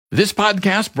This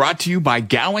podcast brought to you by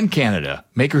Gowan, Canada,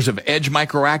 makers of Edge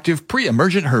Microactive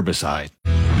Pre-Emergent Herbicide.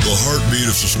 The heartbeat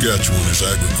of Saskatchewan is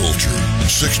agriculture, and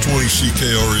 620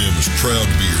 CKRM is proud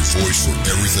to be your voice for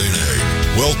everything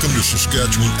ag. Welcome to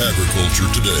Saskatchewan Agriculture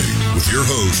Today with your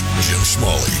host, Jim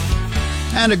Smalley.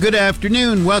 And a good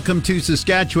afternoon. Welcome to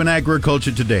Saskatchewan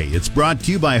Agriculture Today. It's brought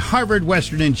to you by Harvard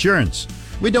Western Insurance.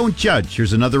 We don't judge.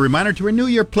 Here's another reminder to renew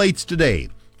your plates today.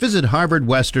 Visit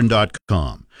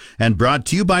harvardwestern.com. And brought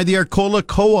to you by the Arcola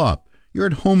Co-op. You're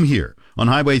at home here on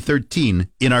Highway 13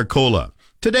 in Arcola.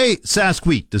 Today, Sask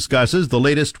Wheat discusses the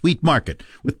latest wheat market,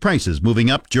 with prices moving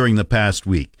up during the past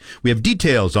week. We have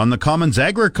details on the Commons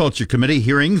Agriculture Committee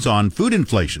hearings on food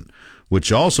inflation,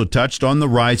 which also touched on the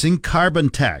rising carbon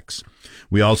tax.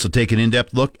 We also take an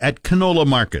in-depth look at canola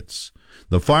markets.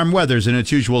 The farm weather's in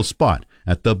its usual spot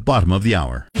at the bottom of the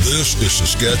hour. This is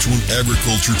Saskatchewan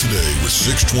Agriculture Today with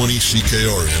 620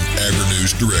 CKRM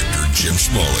Agri-News Director Jim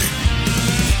Smalley.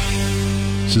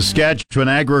 Saskatchewan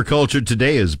Agriculture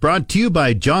Today is brought to you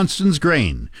by Johnston's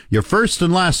Grain, your first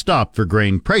and last stop for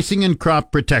grain pricing and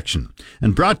crop protection.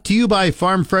 And brought to you by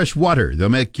Farm Fresh Water. They'll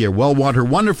make your well water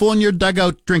wonderful and your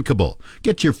dugout drinkable.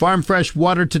 Get your Farm Fresh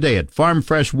Water today at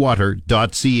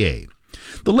farmfreshwater.ca.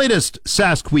 The latest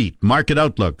Sask Wheat market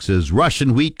outlook says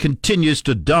Russian wheat continues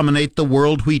to dominate the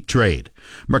world wheat trade.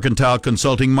 Mercantile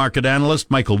Consulting market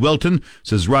analyst Michael Wilton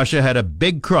says Russia had a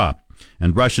big crop,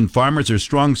 and Russian farmers are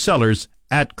strong sellers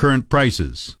at current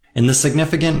prices. In the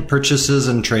significant purchases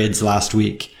and trades last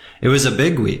week, it was a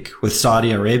big week, with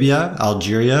Saudi Arabia,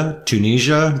 Algeria,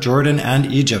 Tunisia, Jordan, and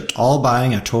Egypt all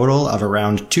buying a total of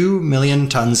around 2 million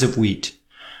tons of wheat.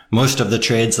 Most of the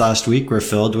trades last week were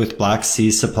filled with Black Sea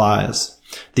supplies.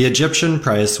 The Egyptian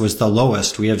price was the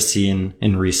lowest we have seen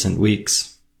in recent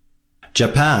weeks.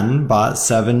 Japan bought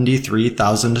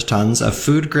 73,000 tons of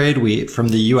food-grade wheat from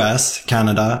the US,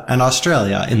 Canada, and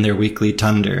Australia in their weekly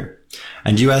tender.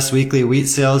 And US weekly wheat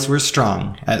sales were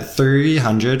strong at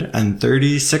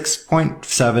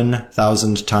 336.7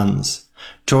 thousand tons.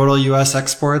 Total U.S.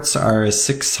 exports are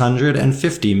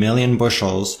 650 million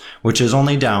bushels, which is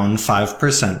only down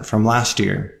 5% from last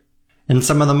year. In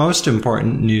some of the most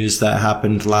important news that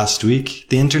happened last week,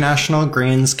 the International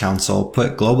Grains Council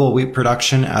put global wheat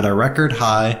production at a record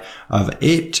high of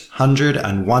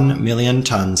 801 million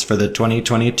tons for the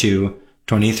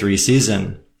 2022-23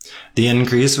 season. The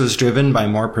increase was driven by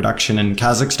more production in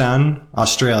Kazakhstan,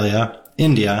 Australia,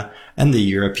 India, and the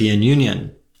European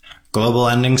Union. Global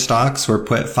ending stocks were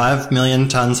put 5 million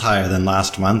tons higher than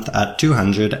last month at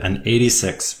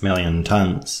 286 million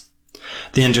tons.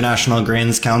 The International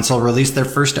Grains Council released their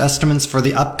first estimates for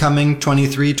the upcoming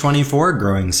 23-24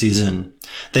 growing season.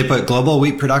 They put global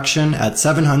wheat production at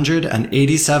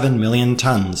 787 million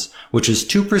tons, which is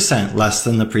 2% less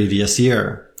than the previous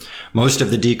year. Most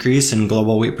of the decrease in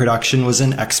global wheat production was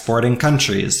in exporting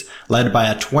countries, led by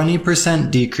a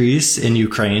 20% decrease in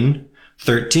Ukraine,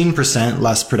 13%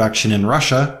 less production in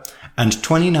Russia, and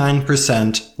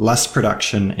 29% less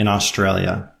production in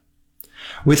Australia.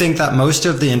 We think that most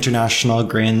of the International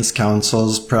Grains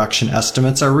Council's production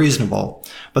estimates are reasonable,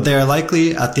 but they are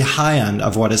likely at the high end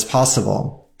of what is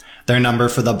possible. Their number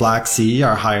for the Black Sea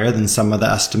are higher than some of the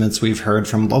estimates we've heard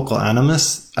from local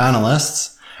analysts,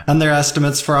 and their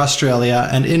estimates for Australia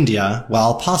and India,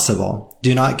 while possible,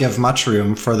 do not give much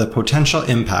room for the potential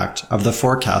impact of the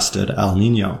forecasted El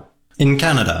Niño. In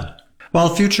Canada,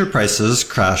 while future prices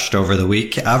crashed over the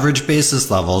week, average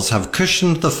basis levels have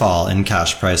cushioned the fall in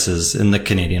cash prices in the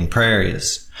Canadian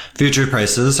prairies. Future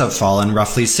prices have fallen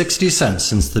roughly 60 cents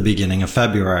since the beginning of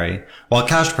February, while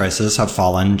cash prices have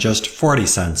fallen just 40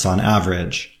 cents on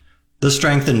average. The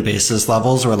strength in basis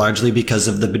levels were largely because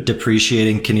of the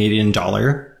depreciating Canadian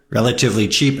dollar, relatively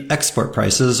cheap export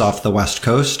prices off the West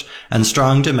Coast, and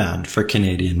strong demand for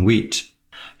Canadian wheat.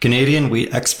 Canadian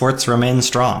wheat exports remain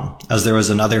strong, as there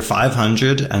was another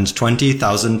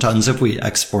 520,000 tons of wheat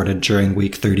exported during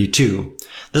week 32.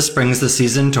 This brings the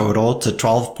season total to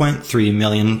 12.3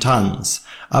 million tons,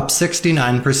 up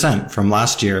 69% from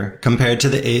last year compared to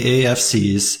the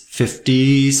AAFC's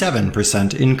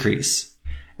 57% increase.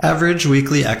 Average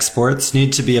weekly exports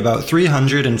need to be about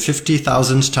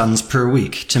 350,000 tons per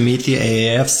week to meet the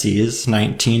AAFC's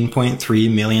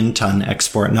 19.3 million ton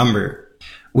export number.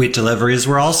 Wheat deliveries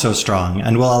were also strong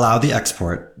and will allow the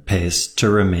export pace to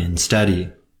remain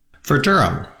steady. For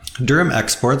Durham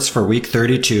exports for week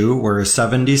 32 were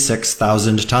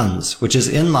 76,000 tons, which is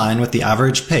in line with the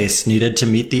average pace needed to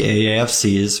meet the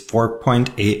AAFC's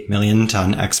 4.8 million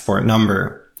ton export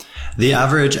number. The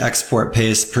average export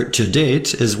pace to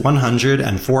date is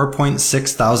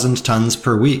 104.6 thousand tons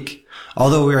per week.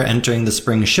 Although we are entering the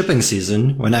spring shipping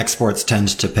season, when exports tend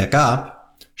to pick up,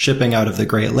 Shipping out of the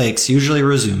Great Lakes usually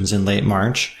resumes in late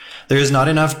March. There is not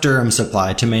enough durum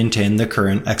supply to maintain the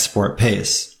current export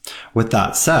pace. With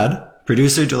that said,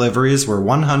 producer deliveries were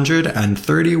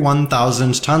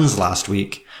 131,000 tons last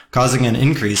week, causing an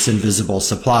increase in visible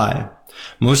supply.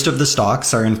 Most of the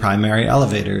stocks are in primary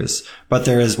elevators, but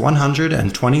there is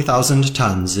 120,000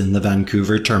 tons in the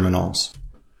Vancouver terminals.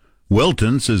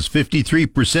 Wilton says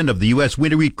 53% of the U.S.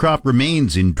 winter wheat crop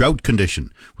remains in drought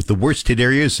condition, with the worst hit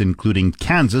areas including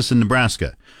Kansas and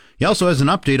Nebraska. He also has an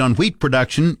update on wheat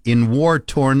production in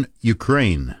war-torn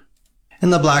Ukraine. In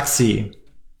the Black Sea,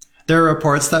 there are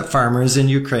reports that farmers in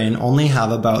Ukraine only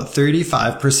have about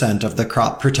 35% of the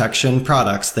crop protection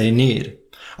products they need.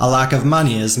 A lack of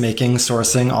money is making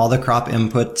sourcing all the crop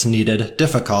inputs needed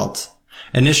difficult.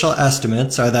 Initial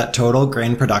estimates are that total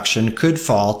grain production could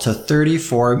fall to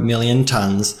 34 million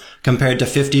tons compared to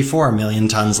 54 million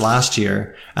tons last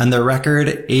year, and the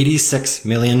record 86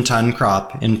 million ton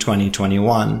crop in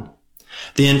 2021.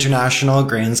 The International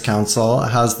Grains Council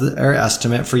has their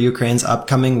estimate for Ukraine's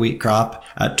upcoming wheat crop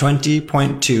at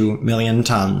 20.2 million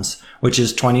tons, which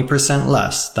is 20%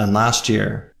 less than last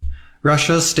year.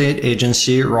 Russia's state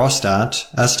agency Rosstat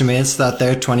estimates that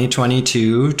their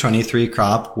 2022-23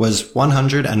 crop was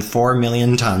 104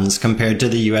 million tons compared to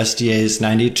the USDA's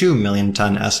 92 million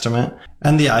ton estimate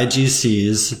and the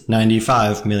IGC's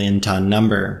 95 million ton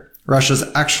number. Russia's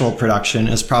actual production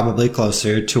is probably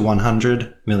closer to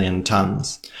 100 million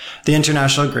tons. The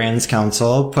International Grains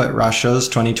Council put Russia's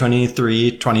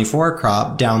 2023-24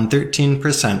 crop down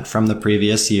 13% from the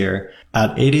previous year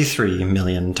at 83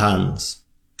 million tons.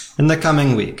 In the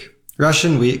coming week,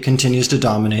 Russian wheat continues to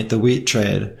dominate the wheat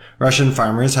trade. Russian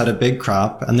farmers had a big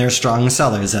crop, and they're strong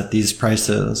sellers at these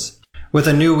prices. With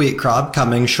a new wheat crop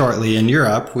coming shortly in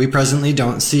Europe, we presently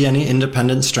don't see any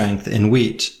independent strength in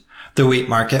wheat. The wheat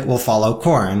market will follow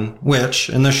corn, which,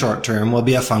 in the short term, will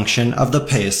be a function of the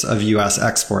pace of U.S.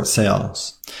 export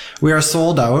sales. We are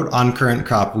sold out on current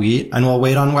crop wheat and will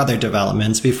wait on weather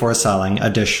developments before selling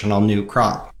additional new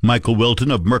crop. Michael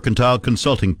Wilton of Mercantile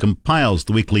Consulting compiles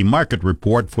the weekly market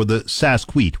report for the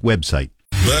Sask Wheat website.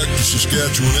 Back to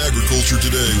Saskatchewan Agriculture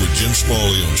Today with Jim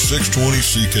Smalley on 620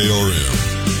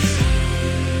 CKRM.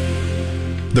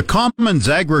 The Commons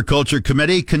Agriculture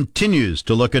Committee continues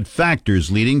to look at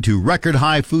factors leading to record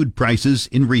high food prices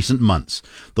in recent months.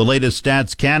 The latest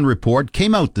Stats Can report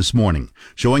came out this morning,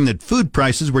 showing that food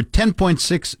prices were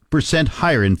 10.6%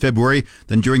 higher in February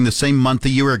than during the same month a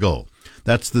year ago.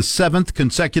 That's the 7th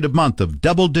consecutive month of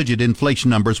double-digit inflation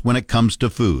numbers when it comes to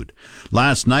food.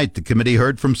 Last night, the committee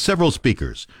heard from several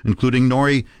speakers, including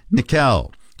Nori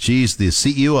Nickel. She's the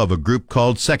CEO of a group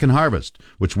called Second Harvest,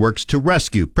 which works to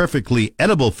rescue perfectly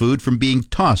edible food from being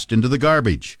tossed into the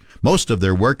garbage. Most of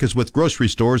their work is with grocery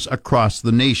stores across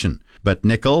the nation. But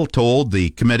Nickel told the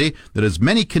committee that as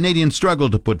many Canadians struggle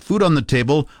to put food on the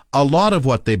table, a lot of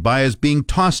what they buy is being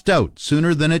tossed out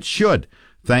sooner than it should,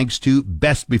 thanks to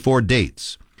best before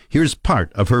dates. Here's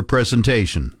part of her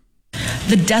presentation.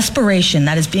 The desperation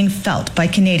that is being felt by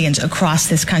Canadians across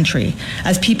this country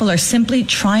as people are simply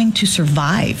trying to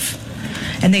survive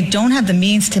and they don't have the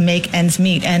means to make ends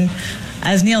meet. And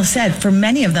as Neil said, for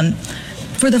many of them,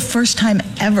 for the first time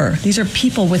ever, these are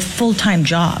people with full-time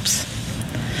jobs.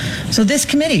 So this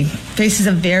committee faces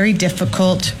a very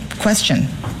difficult question.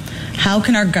 How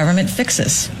can our government fix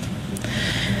this?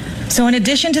 So in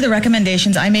addition to the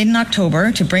recommendations I made in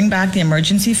October to bring back the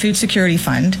Emergency Food Security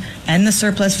Fund and the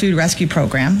Surplus Food Rescue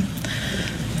Program,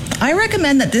 I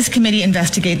recommend that this committee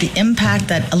investigate the impact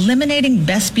that eliminating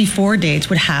best before dates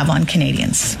would have on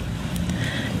Canadians.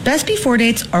 Best before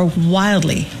dates are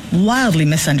wildly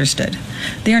misunderstood.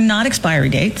 They are not expiry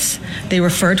dates. They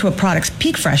refer to a product's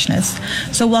peak freshness.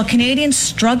 So while Canadians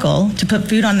struggle to put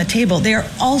food on the table, they are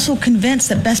also convinced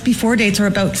that best before dates are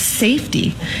about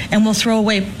safety and will throw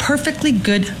away perfectly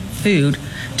good food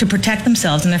to protect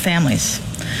themselves and their families.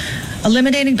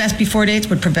 Eliminating best before dates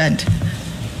would prevent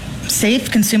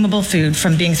safe, consumable food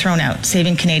from being thrown out,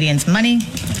 saving Canadians money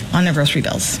on their grocery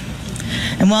bills.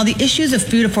 And while the issues of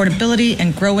food affordability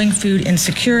and growing food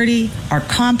insecurity are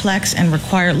complex and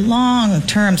require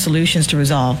long-term solutions to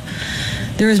resolve,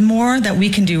 there is more that we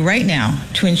can do right now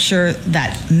to ensure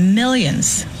that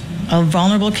millions of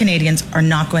vulnerable Canadians are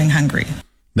not going hungry.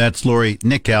 That's Lori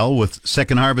Nickel with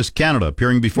Second Harvest Canada,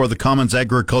 appearing before the Commons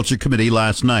Agriculture Committee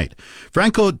last night.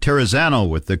 Franco Terrazzano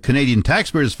with the Canadian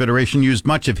Taxpayers Federation used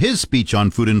much of his speech on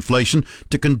food inflation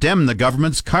to condemn the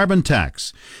government's carbon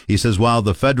tax. He says while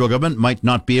the federal government might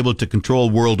not be able to control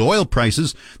world oil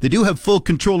prices, they do have full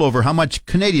control over how much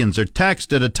Canadians are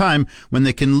taxed at a time when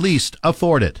they can least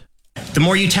afford it. The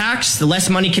more you tax, the less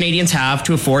money Canadians have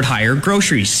to afford higher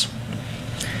groceries.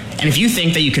 And if you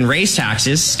think that you can raise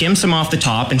taxes, skim some off the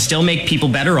top, and still make people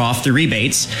better off through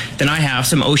rebates, then I have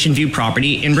some Ocean View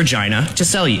property in Regina to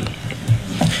sell you.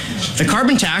 The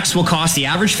carbon tax will cost the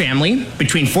average family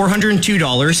between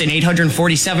 $402 and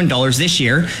 $847 this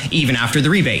year, even after the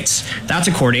rebates. That's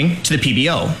according to the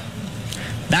PBO.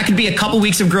 That could be a couple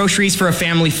weeks of groceries for a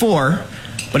family for,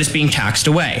 but it's being taxed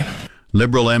away.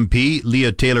 Liberal MP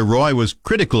Leah Taylor-Roy was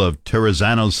critical of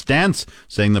Terrazzano's stance,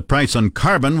 saying the price on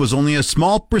carbon was only a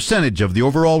small percentage of the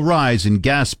overall rise in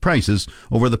gas prices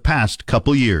over the past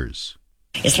couple years.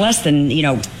 It's less than,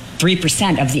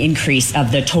 3% of the increase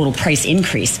of the total price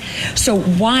increase. So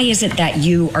why is it that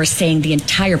you are saying the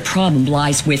entire problem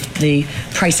lies with the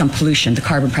price on pollution, the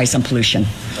carbon price on pollution?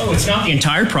 Oh, it's not the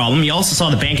entire problem. You also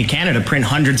saw the Bank of Canada print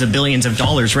hundreds of billions of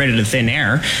dollars right out of thin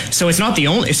air. So it's not the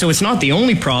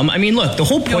only problem. I mean, look, the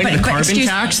whole point of the carbon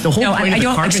tax,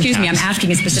 Excuse me, I'm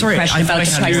asking a specific question about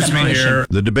the price on pollution.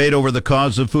 The debate over the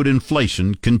cause of food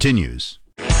inflation continues.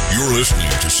 You're listening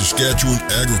to Saskatchewan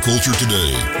Agriculture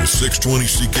Today with 620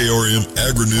 CKRM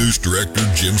Agri-News Director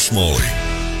Jim Smalley.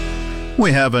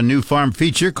 We have a new farm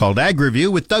feature called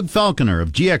Agri-View with Doug Falconer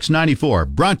of GX94,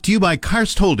 brought to you by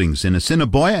Karst Holdings in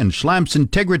Assiniboia and Schlamps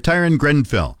Integra Tire in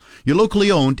Grenfell, your locally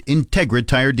owned Integra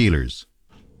Tire dealers.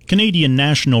 Canadian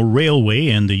National Railway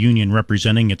and the union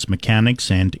representing its mechanics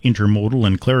and intermodal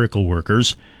and clerical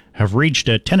workers have reached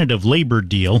a tentative labor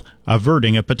deal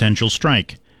averting a potential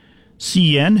strike.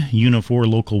 CN,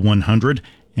 Unifor Local 100,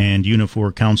 and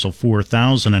Unifor Council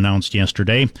 4000 announced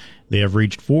yesterday they have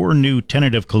reached 4 new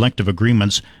tentative collective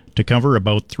agreements to cover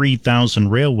about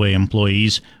 3,000 railway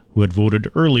employees who had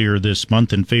voted earlier this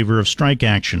month in favor of strike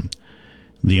action.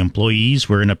 The employees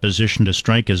were in a position to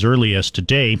strike as early as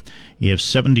today if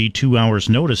 72 hours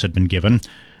notice had been given,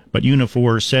 but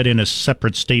Unifor said in a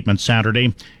separate statement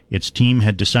Saturday its team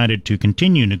had decided to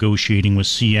continue negotiating with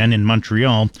CN in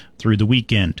Montreal through the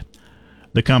weekend.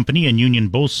 The company and union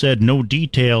both said no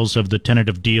details of the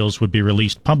tentative deals would be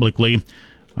released publicly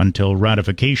until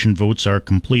ratification votes are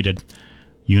completed.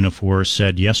 Unifor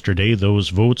said yesterday those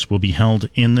votes will be held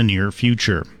in the near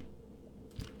future.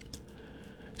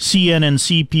 CN and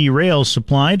CP Rail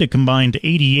supplied a combined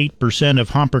 88% of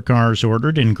hopper cars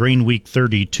ordered in Grain Week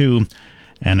 32,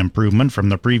 an improvement from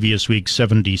the previous week's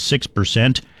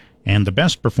 76%, and the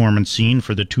best performance seen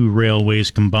for the two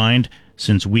railways combined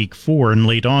since Week 4 in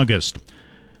late August.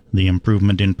 The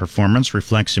improvement in performance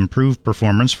reflects improved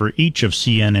performance for each of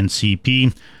CN and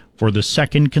CP for the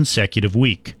second consecutive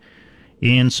week.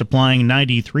 In supplying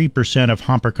 93% of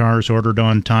hopper cars ordered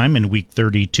on time in Week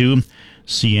 32,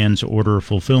 CN's order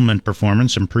fulfillment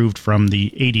performance improved from the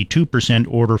 82%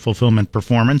 order fulfillment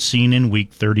performance seen in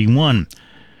Week 31.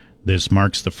 This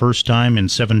marks the first time in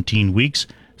 17 weeks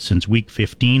since Week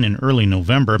 15 in early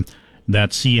November that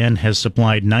CN has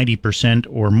supplied 90%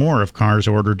 or more of cars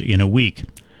ordered in a week.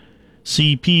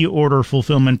 CP order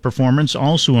fulfillment performance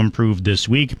also improved this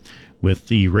week, with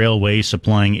the railway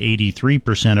supplying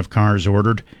 83% of cars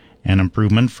ordered, an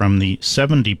improvement from the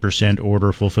 70%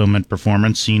 order fulfillment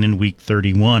performance seen in Week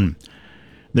 31.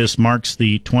 This marks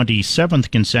the 27th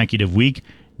consecutive week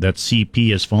that CP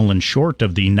has fallen short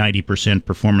of the 90%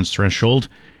 performance threshold,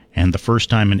 and the first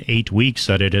time in 8 weeks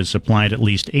that it has supplied at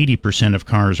least 80% of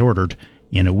cars ordered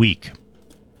in a week.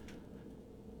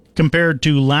 Compared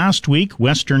to last week,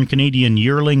 Western Canadian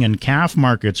yearling and calf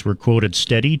markets were quoted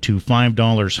steady to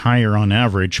 $5 higher on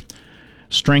average.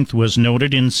 Strength was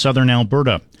noted in southern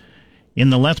Alberta. In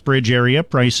the Lethbridge area,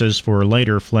 prices for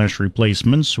lighter flesh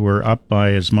replacements were up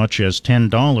by as much as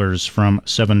 $10 from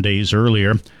 7 days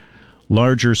earlier.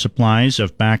 Larger supplies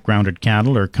of backgrounded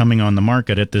cattle are coming on the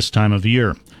market at this time of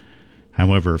year.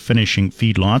 However, finishing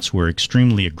feedlots were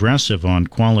extremely aggressive on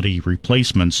quality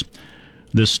replacements.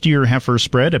 The steer-heifer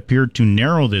spread appeared to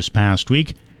narrow this past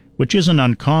week, which isn't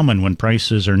uncommon when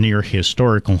prices are near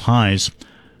historical highs.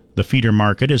 The feeder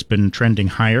market has been trending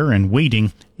higher and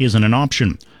waiting isn't an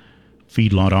option.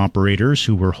 Feedlot operators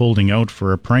who were holding out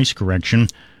for a price correction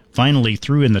finally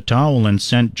threw in the towel and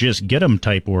sent just-get-'em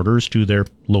type orders to their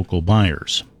local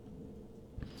buyers.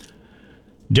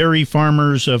 Dairy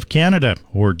Farmers of Canada,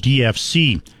 or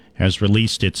DFC, has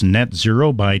released its Net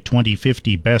Zero by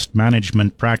 2050 Best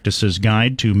Management Practices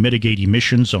Guide to mitigate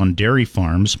emissions on dairy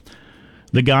farms.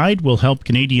 The guide will help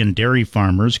Canadian dairy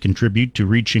farmers contribute to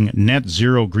reaching net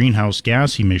zero greenhouse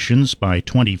gas emissions by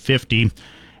 2050,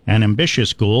 an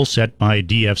ambitious goal set by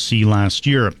DFC last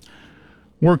year.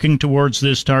 Working towards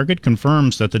this target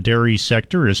confirms that the dairy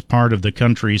sector is part of the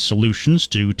country's solutions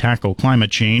to tackle climate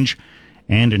change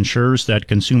and ensures that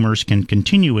consumers can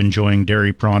continue enjoying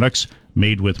dairy products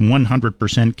made with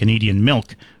 100% Canadian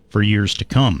milk for years to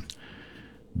come.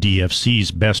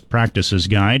 DFC's Best Practices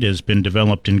Guide has been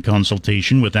developed in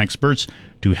consultation with experts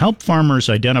to help farmers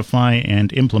identify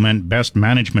and implement best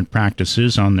management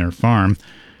practices on their farm,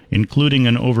 including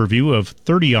an overview of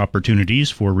 30 opportunities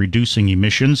for reducing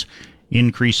emissions,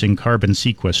 increasing carbon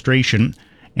sequestration,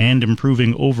 and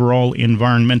improving overall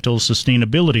environmental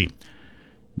sustainability.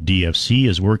 DFC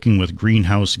is working with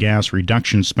greenhouse gas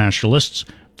reduction specialists,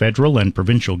 federal and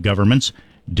provincial governments,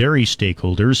 dairy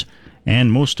stakeholders,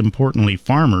 and most importantly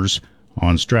farmers,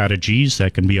 on strategies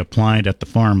that can be applied at the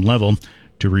farm level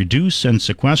to reduce and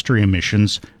sequester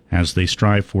emissions as they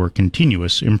strive for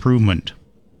continuous improvement.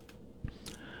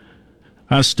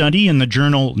 A study in the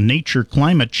journal Nature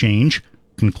Climate Change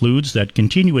concludes that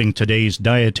continuing today's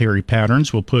dietary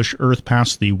patterns will push Earth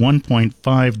past the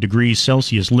 1.5 degrees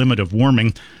Celsius limit of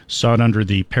warming sought under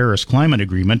the Paris Climate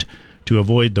Agreement to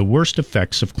avoid the worst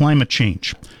effects of climate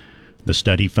change. The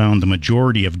study found the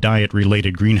majority of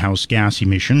diet-related greenhouse gas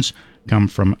emissions come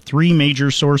from three major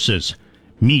sources: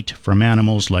 meat from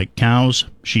animals like cows,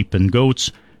 sheep and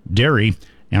goats, dairy,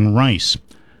 and rice.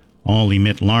 All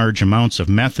emit large amounts of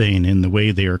methane in the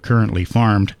way they are currently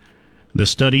farmed. The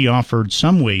study offered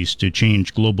some ways to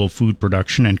change global food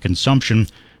production and consumption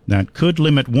that could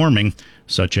limit warming,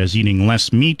 such as eating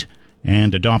less meat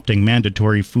and adopting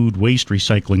mandatory food waste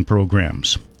recycling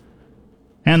programs.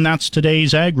 And that's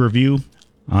today's Ag Review.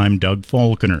 I'm Doug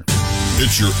Falconer.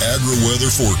 It's your agri-weather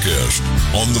forecast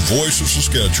on the Voice of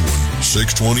Saskatchewan,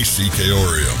 620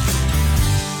 CKRM.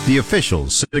 The official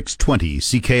 620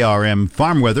 CKRM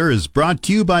Farm Weather is brought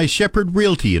to you by Shepherd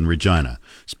Realty in Regina,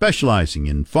 specializing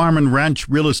in farm and ranch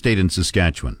real estate in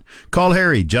Saskatchewan. Call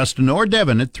Harry, Justin, or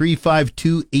Devin at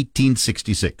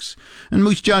 352-1866. And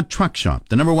Moose Jaw Truck Shop,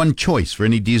 the #1 choice for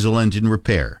any diesel engine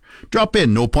repair. Drop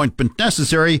in, no appointment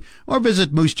necessary, or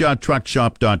visit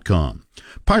moosejawtruckshop.com.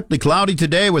 Partly cloudy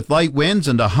today with light winds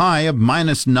and a high of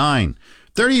 -9.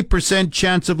 30%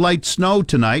 chance of light snow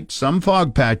tonight. Some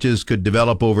fog patches could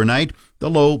develop overnight. The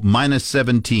low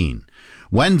 -17.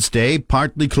 Wednesday,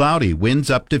 partly cloudy. Winds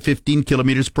up to 15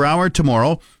 kilometers per hour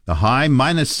tomorrow. The high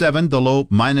 -7, the low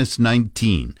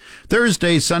 -19.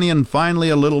 Thursday, sunny and finally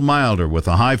a little milder with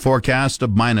a high forecast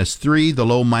of -3, the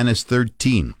low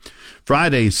 -13.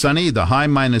 Friday, sunny, the high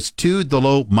 -2, the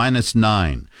low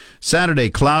 -9. Saturday,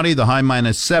 cloudy, the high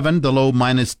 -7, the low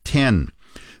 -10.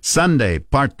 Sunday,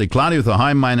 partly cloudy with a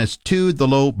high -2, the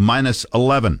low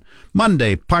 -11.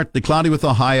 Monday, partly cloudy with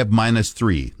a high of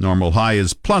 -3. Normal high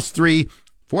is +3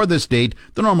 for this date.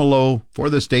 The normal low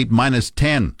for this date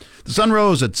 -10. The sun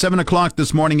rose at 7 o'clock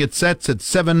this morning. It sets at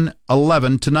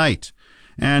 7:11 tonight.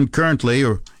 And currently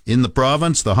in the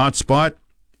province, the hot spot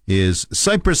is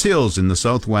Cypress Hills in the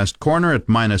southwest corner at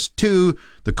 -2.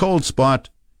 The cold spot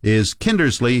is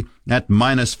Kindersley at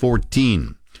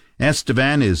 -14.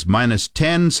 Estevan is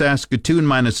 -10, Saskatoon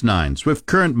 -9, Swift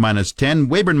Current -10,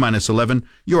 Weyburn -11,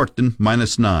 Yorkton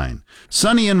 -9.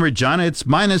 Sunny in Regina, it's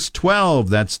 -12,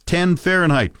 that's 10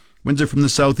 Fahrenheit. Winds are from the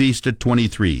southeast at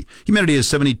 23. Humidity is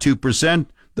 72%.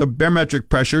 The barometric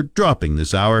pressure dropping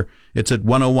this hour. It's at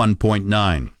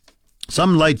 101.9.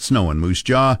 Some light snow in Moose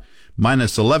Jaw.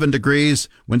 -11 degrees.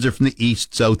 Winds are from the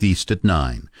east-southeast at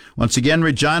 9. Once again,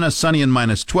 Regina, sunny and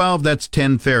 -12. That's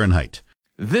 10 Fahrenheit.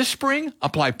 This spring,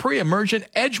 apply pre-emergent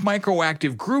Edge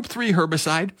Microactive Group 3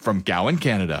 herbicide from Gowan,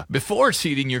 Canada, before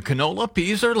seeding your canola,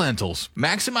 peas, or lentils.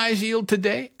 Maximize yield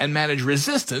today and manage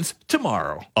resistance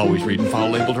tomorrow. Always read and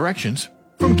follow label directions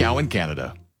from Gowan,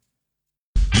 Canada.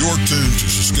 You're tuned to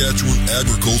Saskatchewan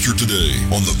Agriculture Today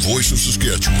on the Voice of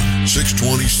Saskatchewan,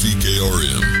 620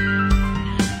 CKRM.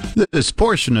 This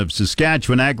portion of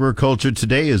Saskatchewan Agriculture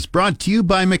Today is brought to you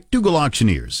by McDougall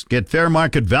Auctioneers. Get fair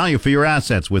market value for your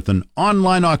assets with an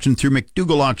online auction through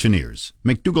McDougall Auctioneers,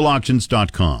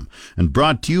 McDougallAuctions.com. And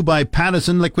brought to you by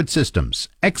Pattison Liquid Systems,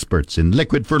 experts in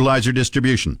liquid fertilizer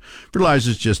distribution.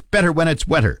 Fertilizer's just better when it's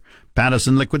wetter.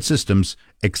 Pattison Liquid Systems,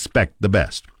 expect the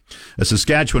best. A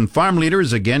Saskatchewan farm leader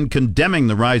is again condemning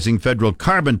the rising federal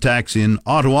carbon tax in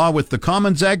Ottawa with the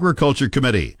Commons Agriculture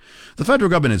Committee. The federal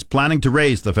government is planning to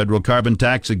raise the federal carbon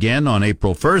tax again on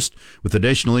April 1st, with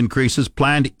additional increases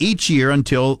planned each year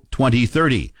until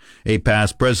 2030.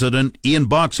 APAS President Ian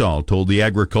Boxall told the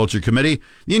Agriculture Committee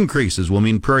the increases will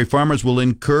mean prairie farmers will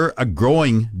incur a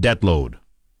growing debt load.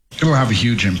 It'll have a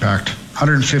huge impact.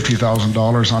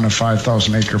 $150,000 on a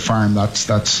 5,000-acre farm.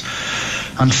 That's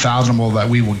unfathomable that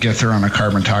we will get there on a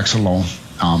carbon tax alone.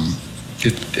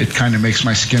 It kind of makes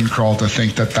my skin crawl to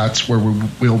think that that's where we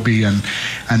will be, and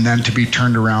then to be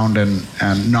turned around and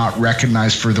not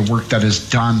recognized for the work that is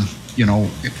done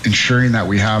ensuring that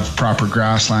we have proper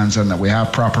grasslands and that we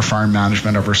have proper farm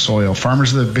management of our soil.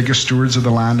 Farmers are the biggest stewards of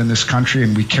the land in this country,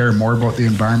 and we care more about the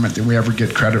environment than we ever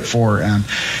get credit for. And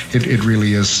it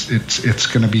really is, it's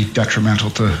going to be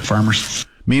detrimental to farmers.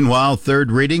 Meanwhile,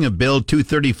 third reading of Bill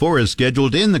 234 is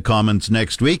scheduled in the Commons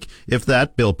next week. If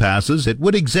that bill passes, it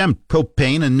would exempt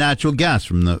propane and natural gas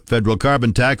from the federal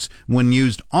carbon tax when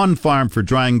used on-farm for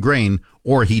drying grain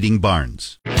or heating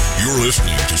barns. You're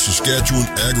listening to Saskatchewan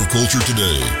Agriculture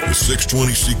Today with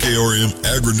 620 CKRM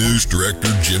Agri-News Director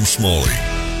Jim Smalley.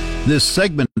 This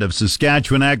segment of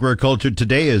Saskatchewan Agriculture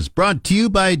Today is brought to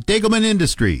you by Degelman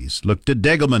Industries. Look to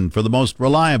Degelman for the most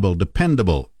reliable,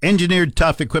 dependable, engineered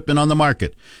tough equipment on the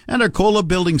market. And Arcola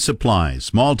Building Supplies,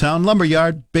 small town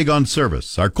lumberyard, big on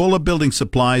service.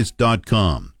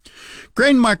 ArcolaBuildingSupplies.com.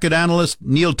 Grain market analyst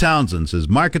Neil Townsend says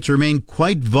markets remain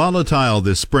quite volatile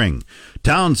this spring.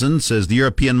 Townsend says the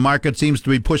European market seems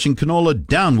to be pushing canola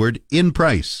downward in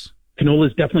price. Canola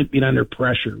has definitely been under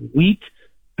pressure. Wheat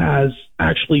has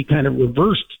actually kind of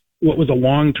reversed what was a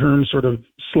long-term sort of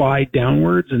slide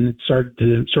downwards, and it started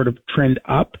to sort of trend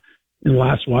up in the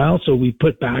last while. So we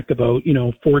put back about,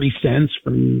 40 cents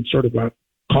from sort of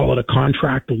call it a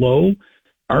contract low.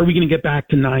 Are we going to get back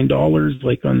to $9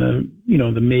 like on the,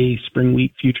 the May spring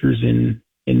wheat futures in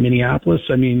Minneapolis?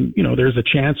 I mean, there's a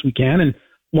chance we can. And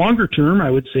longer term,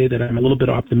 I would say that I'm a little bit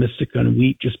optimistic on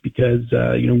wheat just because,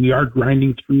 we are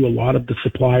grinding through a lot of the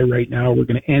supply right now. We're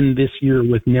going to end this year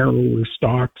with narrower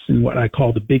stocks in what I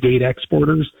call the big 8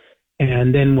 exporters.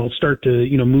 And then we'll start to,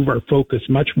 move our focus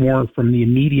much more from the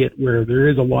immediate where there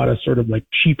is a lot of sort of like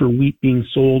cheaper wheat being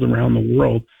sold around the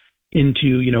world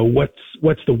into,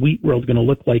 what's the wheat world going to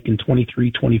look like in 23,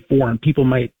 24. And people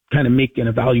might kind of make an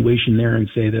evaluation there and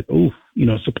say that,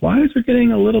 supplies are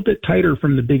getting a little bit tighter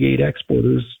from the big 8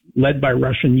 exporters led by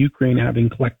Russia and Ukraine having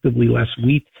collectively less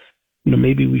wheat.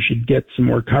 Maybe we should get some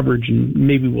more coverage and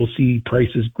maybe we'll see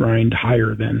prices grind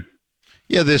higher then.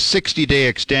 Yeah, this 60-day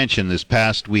extension this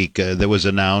past week that was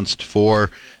announced for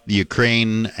the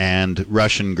Ukraine and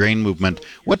Russian grain movement.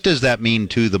 What does that mean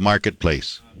to the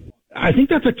marketplace? I think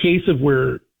that's a case of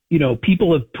where,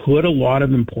 people have put a lot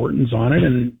of importance on it,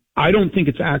 and I don't think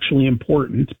it's actually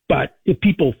important, but if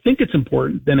people think it's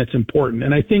important, then it's important.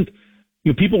 And I think,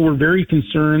 people were very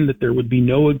concerned that there would be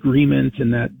no agreement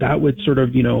and that would sort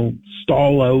of,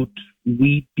 stall out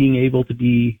wheat being able to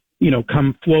be,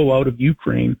 flow out of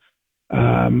Ukraine,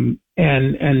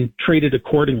 and traded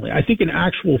accordingly. I think in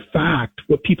actual fact,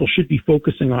 what people should be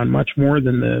focusing on much more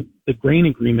than the grain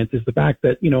agreement is the fact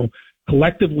that,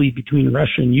 collectively between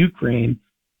Russia and Ukraine,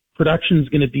 production is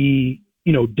going to be,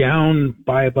 down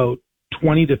by about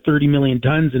 20 to 30 million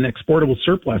tons, and exportable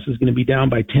surplus is going to be down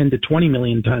by 10 to 20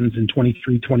 million tons in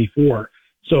 23, 24.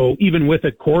 So even with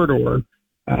a corridor,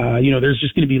 there's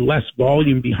just going to be less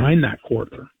volume behind that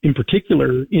corridor, in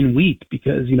particular in wheat,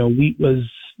 because, wheat was,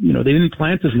 they didn't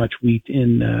plant as much wheat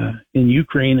in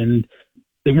Ukraine, and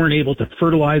they weren't able to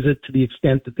fertilize it to the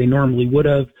extent that they normally would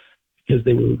have because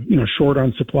they were, short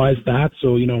on supplies of that.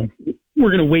 So, we're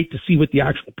going to wait to see what the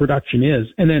actual production is.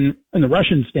 And then on the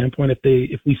Russian standpoint,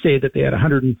 if we say that they had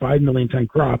 105 million ton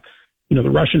crop, the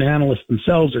Russian analysts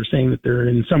themselves are saying that they're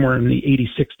in somewhere in the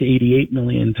 86 to 88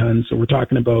 million tons. So we're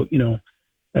talking about,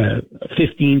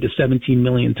 15 to 17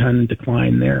 million ton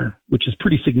decline there, which is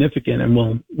pretty significant and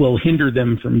will hinder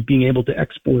them from being able to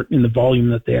export in the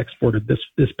volume that they exported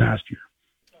this past year.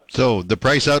 So the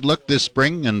price outlook this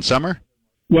spring and summer?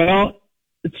 Well,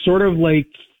 it's sort of like,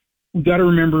 we got to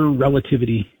remember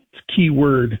relativity. It's a key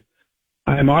word.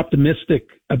 I'm optimistic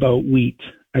about wheat.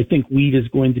 I think wheat is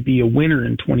going to be a winner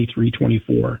in 23,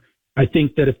 24. I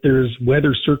think that if there's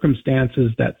weather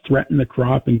circumstances that threaten the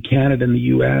crop in Canada and the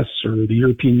U.S. or the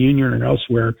European Union or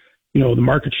elsewhere, the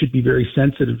market should be very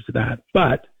sensitive to that.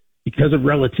 But because of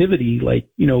relativity,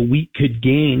 wheat could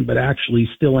gain, but actually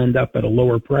still end up at a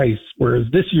lower price. Whereas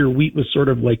this year, wheat was sort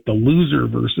of like the loser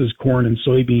versus corn and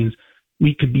soybeans.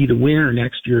 Wheat could be the winner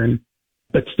next year,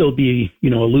 but still be, a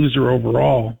loser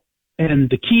overall. And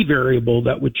the key variable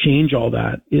that would change all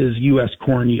that is U.S.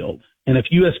 corn yield. And if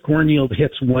U.S. corn yield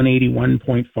hits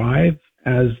 181.5,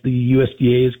 as the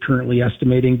USDA is currently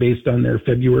estimating based on their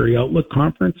February Outlook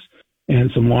conference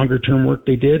and some longer term work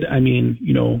they did,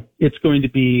 it's going to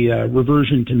be a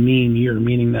reversion to mean year,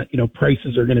 meaning that,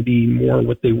 prices are going to be more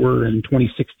what they were in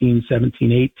 2016,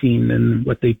 17, 18 than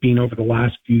what they've been over the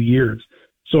last few years.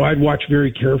 So I'd watch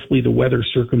very carefully the weather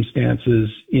circumstances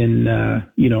in,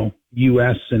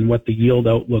 U.S. and what the yield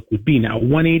outlook would be. Now,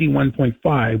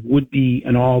 181.5 would be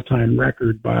an all-time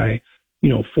record by,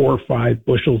 4 or 5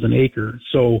 bushels an acre.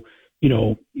 So,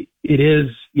 it is,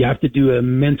 you have to do a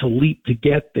mental leap to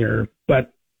get there.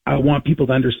 But I want people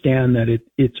to understand that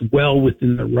it's well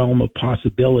within the realm of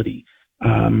possibility.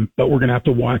 But we're going to have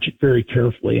to watch it very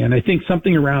carefully. And I think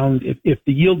something around, if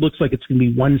the yield looks like it's going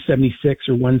to be 176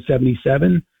 or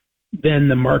 177, then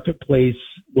the marketplace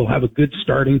will have a good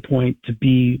starting point to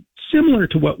be similar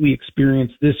to what we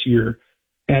experienced this year.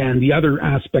 And the other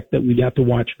aspect that we'd have to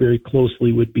watch very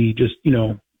closely would be just,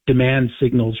 demand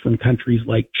signals from countries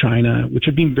like China, which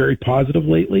have been very positive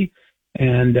lately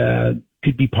and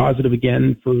could be positive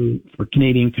again for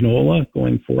Canadian canola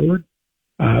going forward.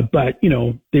 But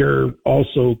they're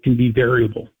also can be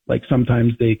variable. Like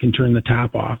sometimes they can turn the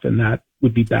tap off, and that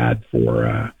would be bad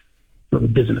for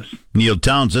business. Neil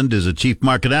Townsend is a chief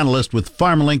market analyst with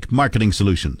FarmLink Marketing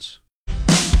Solutions.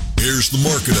 Here's the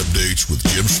market updates with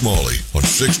Jim Smalley on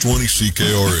 620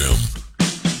 CKRM.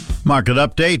 Market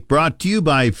update brought to you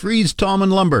by Fries Tallman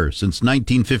Lumber. Since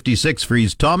 1956,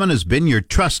 Fries Tallman has been your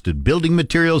trusted building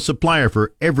materials supplier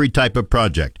for every type of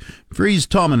project. Fries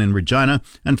Tallman in Regina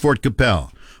and Fort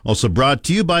Capel. Also brought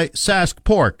to you by Sask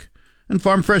Pork and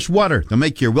Farm Fresh Water. They'll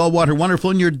make your well water wonderful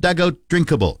and your dugout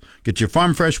drinkable. Get your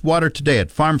Farm Fresh Water today at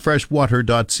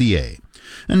farmfreshwater.ca.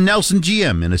 And Nelson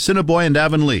GM in Assiniboine and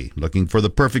Avonlea. Looking for the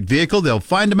perfect vehicle? They'll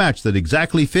find a match that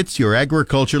exactly fits your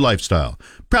agriculture lifestyle.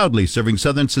 Proudly serving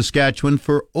southern Saskatchewan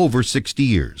for over 60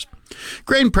 years.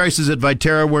 Grain prices at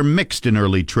Viterra were mixed in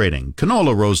early trading.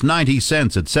 Canola rose 90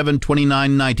 cents at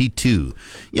 $7.29.92.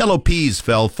 Yellow peas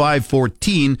fell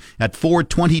 5.14 at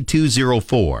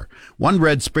 $4.22.04. One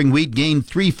red spring wheat gained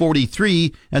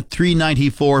 3.43 at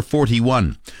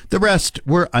 $3.94.41. The rest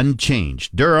were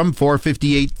unchanged. Durum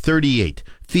 4.58.38.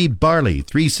 Feed barley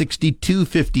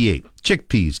 3.62.58.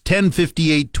 Chickpeas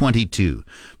 10.58.22.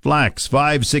 Flax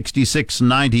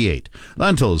 5.66.98.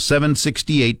 Lentils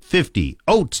 7.68.50.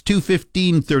 Oats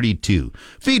 2.15.32.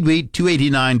 Feed wheat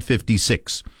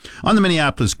 2.89.56. On the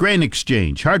Minneapolis Grain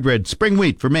Exchange, hard red spring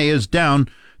wheat for May is down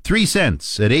 3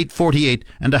 cents at 8.48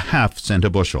 and a half cent a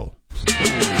bushel.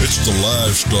 It's the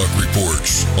Livestock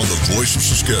Reports on the Voice of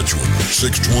Saskatchewan,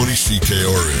 620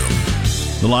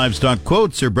 CKRM. The livestock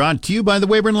quotes are brought to you by the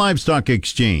Weyburn Livestock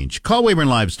Exchange. Call Weyburn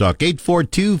Livestock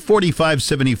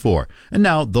 842-4574. And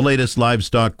now the latest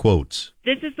livestock quotes.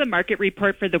 This is the market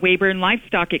report for the Weyburn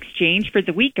Livestock Exchange for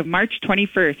the week of March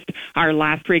 21st. Our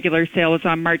last regular sale was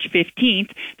on March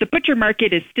 15th. The butcher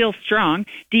market is still strong.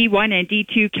 D1 and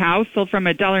D2 cows sold from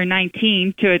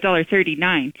 $1.19 to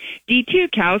 $1.39.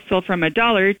 D2 cows sold from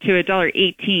 $1 to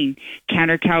 $1.18.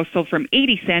 Canner cows sold from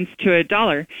 80 cents to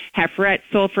 $1. Heiferette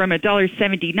sold from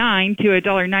 $1.79 to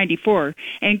 $1.94.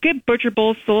 And good butcher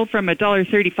bulls sold from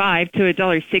 $1.35 to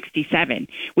 $1.67.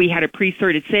 We had a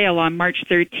pre-sorted sale on March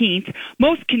 13th.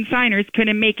 Most consigners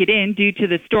couldn't make it in due to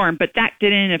the storm, but that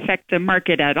didn't affect the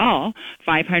market at all.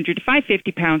 500 to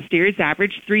 550 pound steers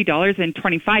averaged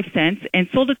 $3.25 and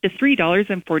sold at the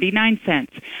 $3.49.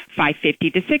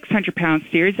 550 to 600 pound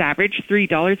steers averaged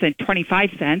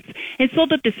 $3.25 and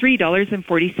sold at the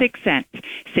 $3.46.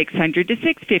 600 to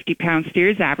 650 pound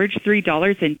steers averaged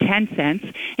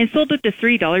 $3.10 and sold at the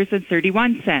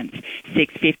 $3.31.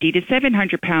 650 to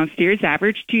 700 pound steers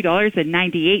averaged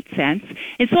 $2.98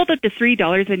 and sold at the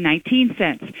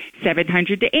 $3.19.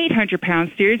 700 to 800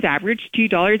 pound steers averaged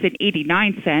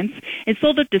 $2.89 and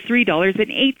sold at the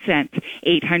 $3.08.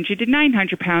 800 to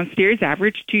 900 pound steers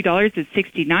averaged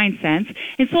 $2.69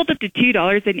 and sold at the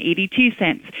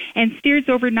 $2.82. And steers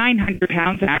over 900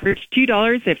 pounds averaged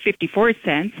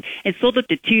 $2.54 and sold at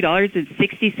the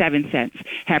 $2.67.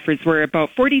 Heifers were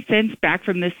about 40 cents back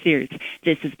from the steers.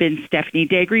 This has been Stephanie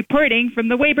Degg reporting from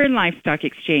the Weyburn Livestock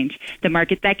Exchange, the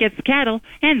market that gets cattle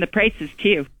and the prices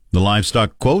too. The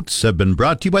livestock quotes have been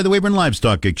brought to you by the Weyburn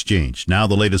Livestock Exchange. Now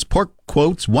the latest pork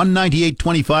quotes,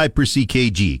 $198.25 per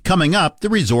CKG. Coming up, the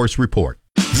resource report.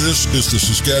 This is the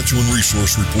Saskatchewan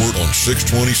Resource Report on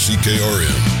 620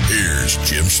 CKRM. Here's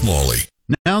Jim Smalley.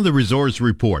 Now the resource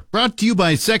report, brought to you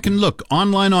by Second Look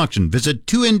Online Auction. Visit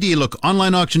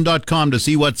 2ndlookonlineauction.com to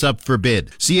see what's up for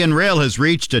bid. CN Rail has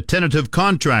reached a tentative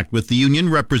contract with the union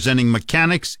representing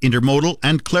mechanics, intermodal,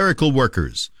 and clerical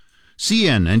workers.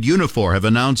 CN and Unifor have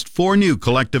announced 4 new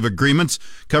collective agreements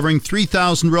covering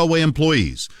 3,000 railway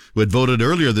employees who had voted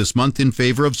earlier this month in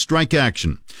favor of strike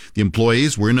action. The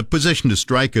employees were in a position to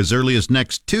strike as early as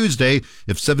next Tuesday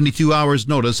if 72 hours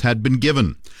notice had been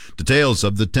given. Details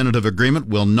of the tentative agreement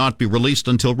will not be released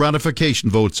until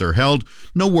ratification votes are held.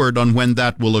 No word on when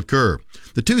that will occur.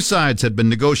 The two sides had been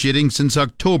negotiating since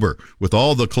October, with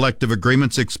all the collective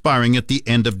agreements expiring at the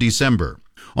end of December.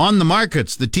 On the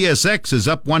markets, the TSX is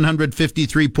up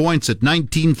 153 points at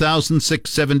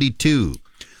 19,672.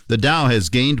 The Dow has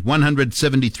gained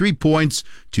 173 points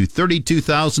to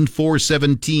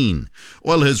 32,417.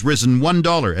 Oil has risen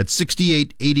 $1 at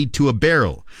 68.82 a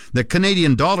barrel. The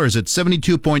Canadian dollar is at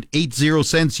 72.80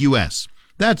 cents U.S.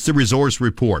 That's the Resource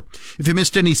Report. If you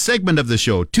missed any segment of the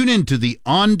show, tune in to the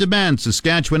on-demand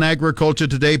Saskatchewan Agriculture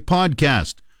Today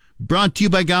podcast, brought to you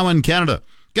by Gowan Canada.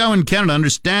 Gowan Canada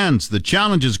understands the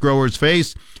challenges growers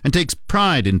face and takes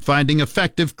pride in finding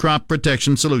effective crop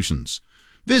protection solutions.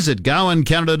 Visit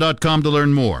GowanCanada.com to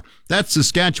learn more. That's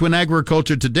Saskatchewan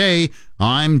Agriculture Today.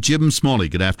 I'm Jim Smalley.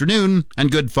 Good afternoon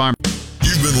and good farm.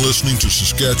 You've been listening to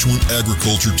Saskatchewan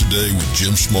Agriculture Today with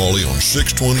Jim Smalley on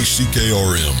 620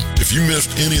 CKRM. If you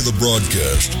missed any of the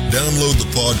broadcast, download the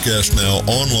podcast now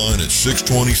online at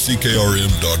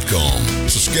 620ckrm.com.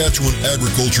 Saskatchewan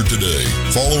Agriculture Today,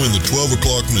 following the 12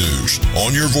 o'clock news.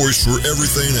 On your voice for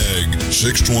everything ag,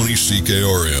 620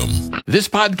 CKRM. This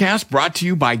podcast brought to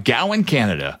you by Gowan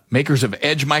Canada, makers of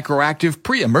Edge Microactive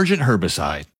Pre-Emergent Herbicide.